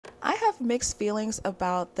I have mixed feelings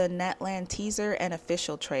about the Natlan teaser and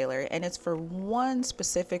official trailer, and it's for one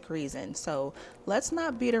specific reason. So let's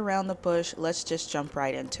not beat around the bush, let's just jump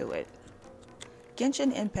right into it.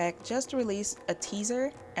 Genshin Impact just released a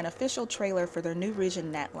teaser and official trailer for their new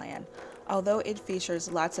region Natlan. Although it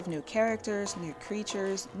features lots of new characters, new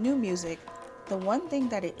creatures, new music, the one thing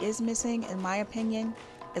that it is missing, in my opinion,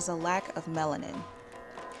 is a lack of melanin.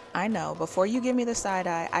 I know, before you give me the side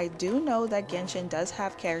eye, I do know that Genshin does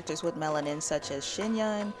have characters with melanin such as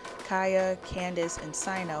Shinyan, Kaya, Candace, and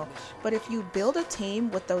Sino, but if you build a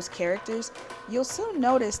team with those characters, you'll soon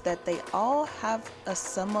notice that they all have a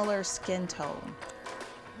similar skin tone.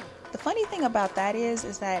 The funny thing about that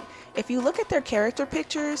is that if you look at their character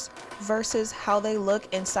pictures versus how they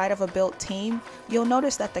look inside of a built team, you'll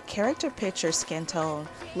notice that the character picture skin tone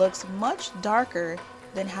looks much darker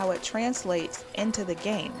than how it translates into the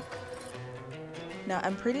game. Now,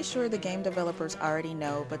 I'm pretty sure the game developers already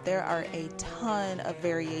know, but there are a ton of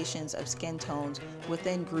variations of skin tones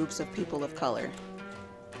within groups of people of color.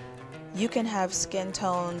 You can have skin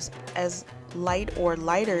tones as light or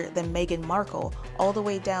lighter than Meghan Markle, all the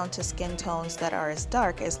way down to skin tones that are as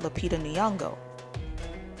dark as Lupita Nyong'o.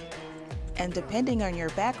 And depending on your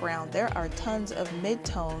background, there are tons of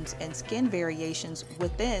mid-tones and skin variations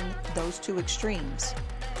within those two extremes.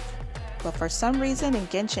 But for some reason in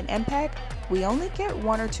Genshin Impact, we only get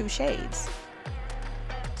one or two shades.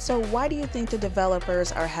 So why do you think the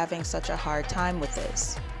developers are having such a hard time with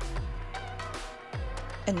this?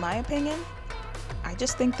 In my opinion, I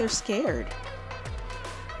just think they're scared.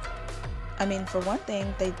 I mean, for one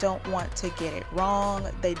thing, they don't want to get it wrong.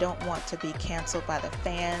 They don't want to be canceled by the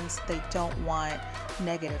fans. They don't want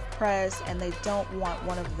negative press, and they don't want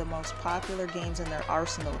one of the most popular games in their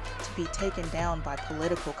arsenal to be taken down by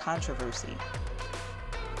political controversy.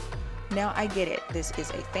 Now, I get it. This is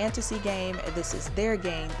a fantasy game. This is their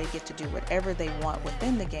game. They get to do whatever they want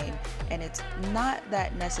within the game, and it's not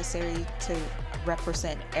that necessary to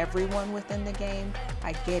represent everyone within the game.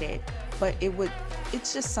 I get it, but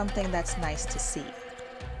it's just something that's nice to see.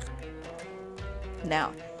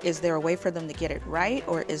 Now, is there a way for them to get it right,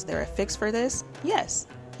 or is there a fix for this? Yes,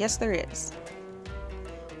 there is.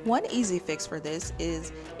 One easy fix for this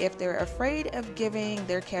is if they're afraid of giving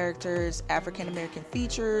their characters African American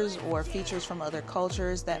features or features from other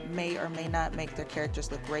cultures that may or may not make their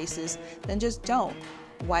characters look racist, then just don't.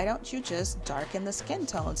 Why don't you just darken the skin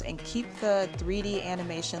tones and keep the 3D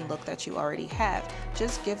animation look that you already have?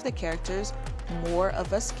 Just give the characters more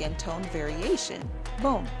of a skin tone variation.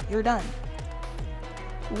 Boom, you're done.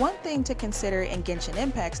 One thing to consider in Genshin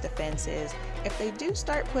Impact's defense is if they do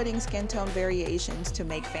start putting skin tone variations to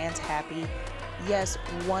make fans happy, yes,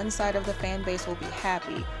 one side of the fan base will be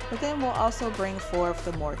happy, but then we'll also bring forth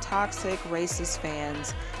the more toxic, racist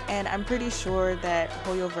fans, and I'm pretty sure that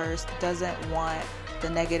Hoyoverse doesn't want the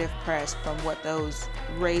negative press from what those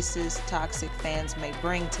racist, toxic fans may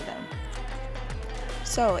bring to them.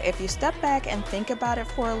 So if you step back and think about it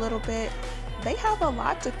for a little bit, they have a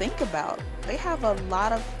lot to think about. They have a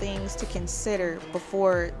lot of things to consider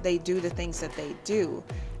before they do the things that they do.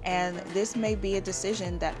 And this may be a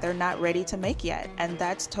decision that they're not ready to make yet, and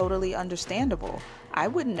that's totally understandable. I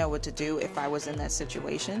wouldn't know what to do if I was in that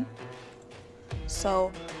situation.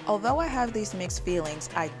 So, although I have these mixed feelings,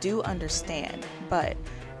 I do understand, but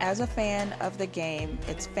as a fan of the game,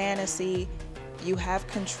 it's fantasy, you have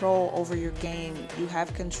control over your game, you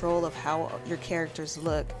have control of how your characters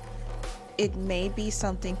look. It may be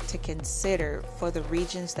something to consider for the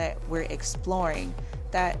regions that we're exploring,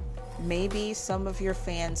 that maybe some of your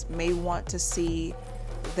fans may want to see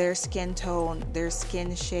their skin tone, their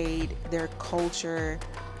skin shade, their culture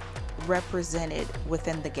represented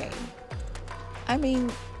within the game. I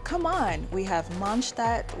mean, come on, we have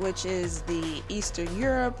Mondstadt, which is the Eastern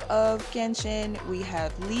Europe of Genshin, we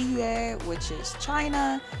have Liyue, which is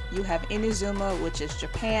China, you have Inazuma, which is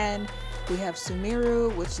Japan, we have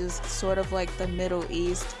Sumeru, which is sort of like the Middle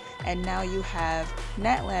East, and now you have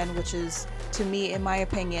Natlan, which is, to me, in my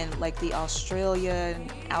opinion, like the Australian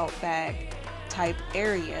outback type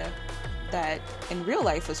area that in real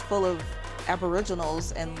life is full of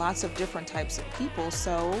aboriginals and lots of different types of people.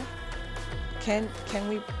 So can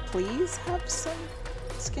we please have some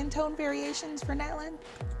skin tone variations for Natlan?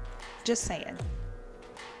 Just saying.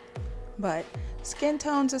 But skin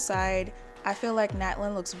tones aside, I feel like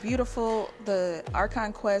Natlan looks beautiful. The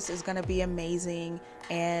Archon quest is going to be amazing,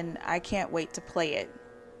 and I can't wait to play it.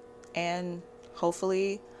 And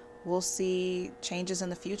hopefully we'll see changes in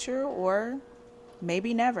the future, or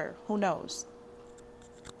maybe never. Who knows?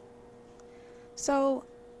 So,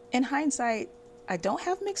 in hindsight, I don't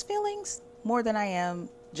have mixed feelings more than I am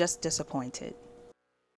just disappointed.